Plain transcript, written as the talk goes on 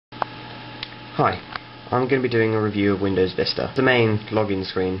Hi, I'm going to be doing a review of Windows Vista. The main login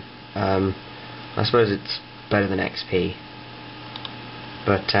screen, I suppose it's better than XP,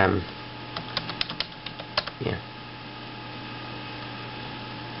 but yeah.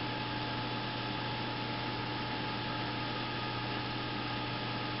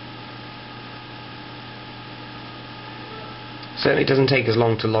 Certainly doesn't take as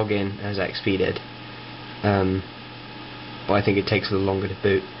long to log in as XP did, but I think it takes a little longer to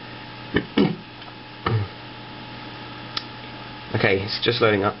boot. Okay, it's just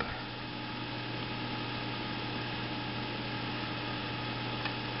loading up.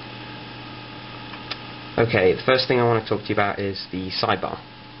 Okay, the first thing I want to talk to you about is the sidebar,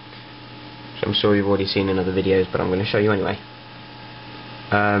 which I'm sure you've already seen in other videos, but I'm going to show you anyway.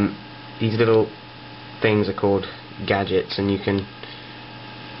 These little things are called gadgets, and you can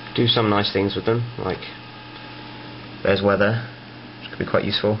do some nice things with them, like there's weather, which could be quite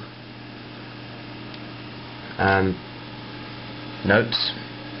useful. Notes,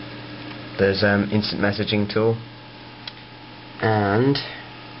 there's instant messaging tool, and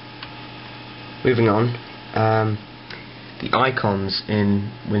moving on, the icons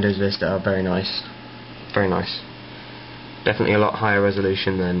in Windows Vista are very nice, definitely a lot higher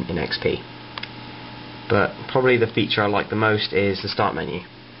resolution than in XP, but probably the feature I like the most is the start menu.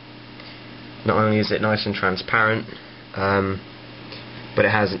 Not only is it nice and transparent, but it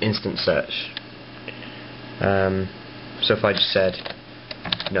has an instant search. So if I just said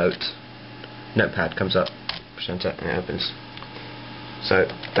Notepad comes up, press enter, and it opens. So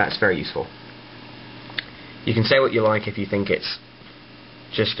that's very useful. You can say what you like if you think it's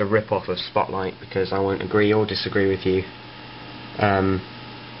just a rip-off of Spotlight, because I won't agree or disagree with you.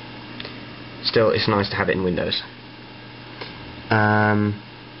 Still, it's nice to have it in Windows.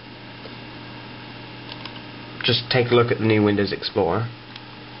 Just take a look at the new Windows Explorer.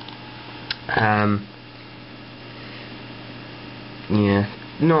 Yeah,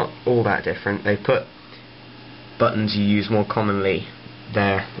 not all that different. They put buttons you use more commonly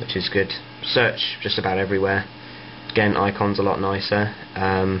there, which is good. Search just about everywhere. Again, icons a lot nicer.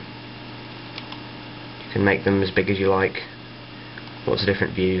 You can make them as big as you like. Lots of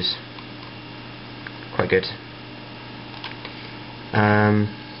different views. Quite good.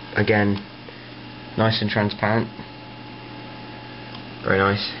 Again, nice and transparent. Very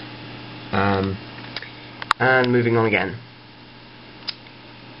nice. And moving on again.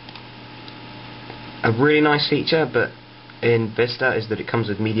 A really nice feature, but in Vista, is that it comes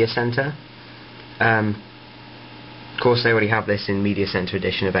with Media Center. Of course, they already have this in Media Center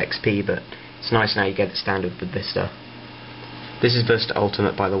edition of XP, but it's nice now you get it standard with Vista. This is Vista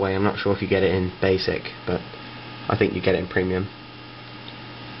Ultimate, by the way. I'm not sure if you get it in Basic, but I think you get it in Premium.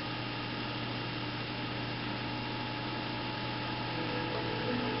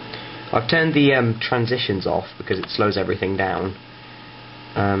 I've turned the transitions off because it slows everything down.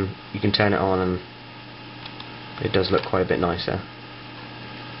 You can turn it on and it does look quite a bit nicer.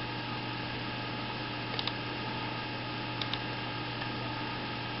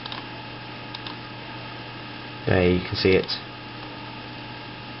 There you can see it.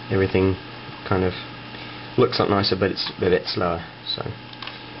 Everything kind of looks a lot nicer, but it's a bit slower, so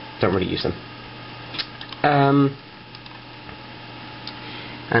don't really use them.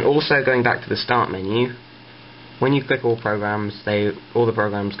 And also, going back to the start menu, when you click all programs, all the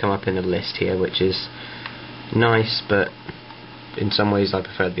programs come up in a list here, which is nice, but in some ways I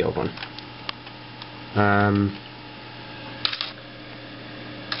prefer the old one.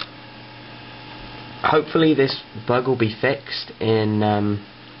 Hopefully this bug will be fixed in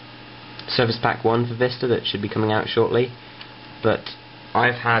Service Pack 1 for Vista that should be coming out shortly, but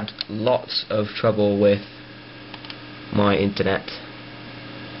I've had lots of trouble with my internet,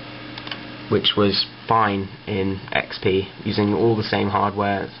 which was fine in XP, using all the same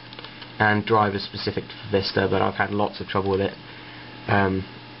hardware and drivers specific for Vista, but I've had lots of trouble with it.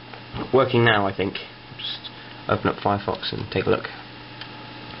 Working now, I think. Just open up Firefox and take a look.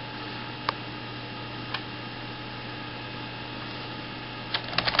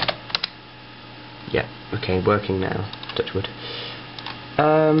 Yeah, okay, working now. Touch wood.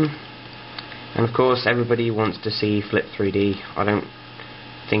 And of course, everybody wants to see Flip 3D. I don't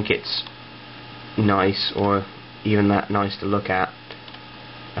think it's nice or even that nice to look at.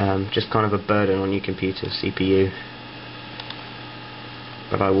 Just kind of a burden on your computer CPU,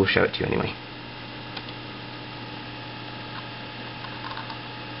 but I will show it to you anyway.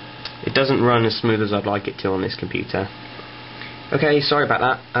 It doesn't run as smooth as I'd like it to on this computer. Okay, sorry about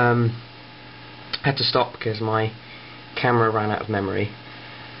that. I had to stop because my camera ran out of memory.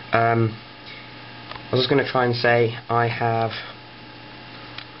 I was just going to try and say I have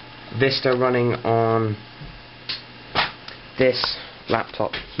Vista running on this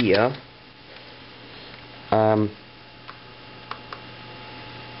laptop here, and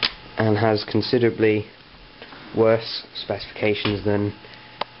has considerably worse specifications than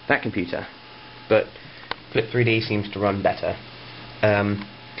that computer, but Flip 3D seems to run better.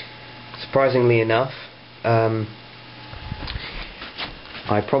 Surprisingly enough, I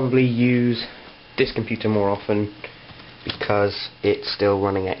probably use this computer more often because it's still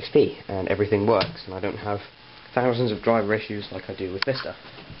running XP and everything works, and I don't have thousands of driver issues like I do with Vista.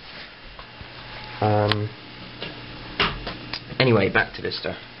 Anyway, back to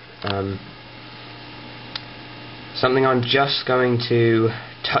Vista. Something I'm just going to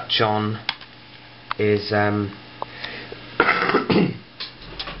touch on is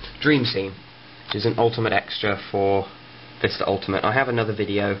Dream Scene, which is an ultimate extra for Vista Ultimate. I have another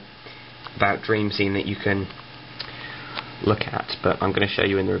video about Dream Scene that you can look at, but I'm going to show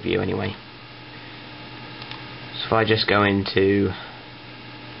you in the review anyway. So if I just go into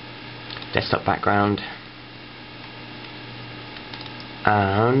desktop background,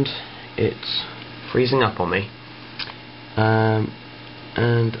 and it's freezing up on me,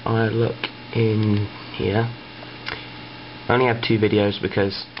 and I look in here. I only have 2 videos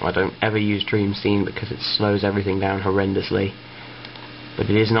because I don't ever use Dream Scene because it slows everything down horrendously, but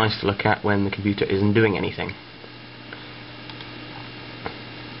it is nice to look at when the computer isn't doing anything.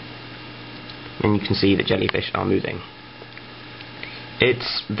 And you can see the jellyfish are moving.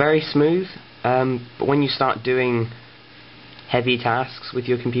 It's very smooth, but when you start doing heavy tasks with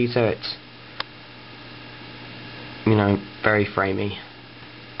your computer, it's, you know, very framey.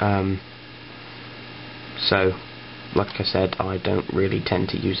 So, like I said, I don't really tend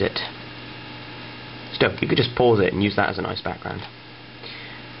to use it. Still, you could just pause it and use that as a nice background.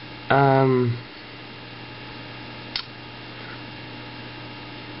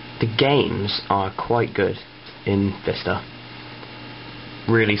 The games are quite good in Vista,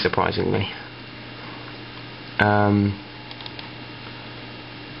 really surprisingly.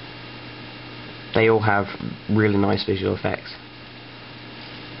 They all have really nice visual effects.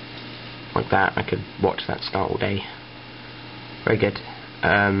 Like that, I could watch that start all day. Very good.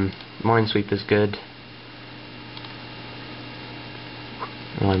 Minesweeper's good.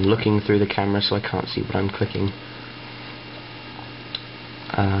 I'm looking through the camera so I can't see what I'm clicking.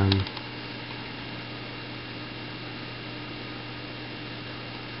 I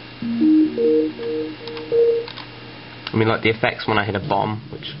mean, like the effects when I hit a bomb,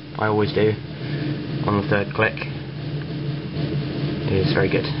 which I always do on the 3rd click, is very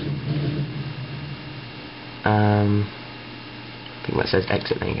good. I think that says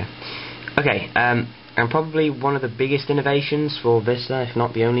exit, there you go. Okay, and probably one of the biggest innovations for Vista, if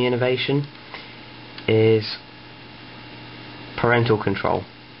not the only innovation, is parental control,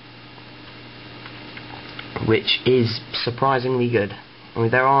 which is surprisingly good. I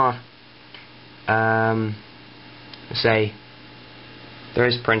mean, there are, say, there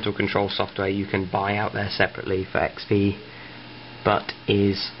is parental control software you can buy out there separately for XP, but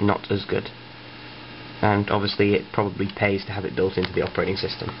is not as good. And obviously it probably pays to have it built into the operating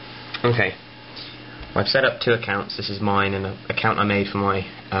system. Okay, I've set up 2 accounts. This is mine and an account I made for my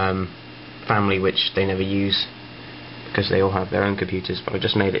family, which they never use because they all have their own computers, but I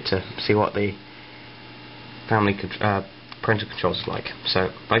just made it to see what the family parental controls is like. So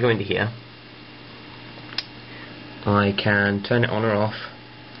if I go into here, I can turn it on or off,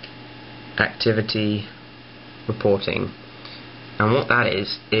 activity reporting, and what that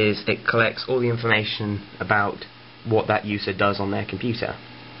is it collects all the information about what that user does on their computer.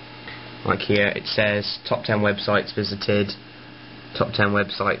 Like here it says top 10 websites visited, top 10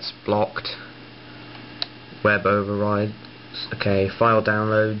 websites blocked, web overrides, okay, file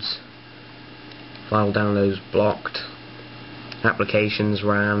downloads blocked, applications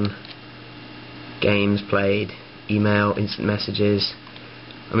ran, games played, email, instant messages.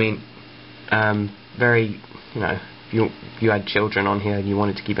 I mean, very, you know, if you had children on here and you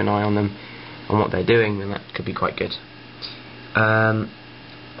wanted to keep an eye on them, on what they're doing, then that could be quite good.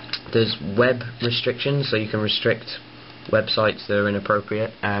 There's web restrictions, so you can restrict websites that are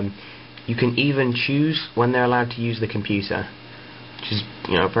inappropriate. You can even choose when they're allowed to use the computer, which is,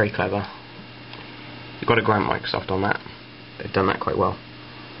 you know, very clever. You've got to grant Microsoft on that. They've done that quite well.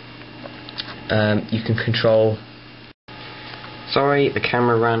 You can control... Sorry, the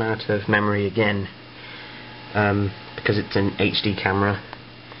camera ran out of memory again, because it's an HD camera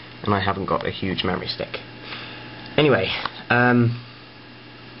and I haven't got a huge memory stick. Anyway,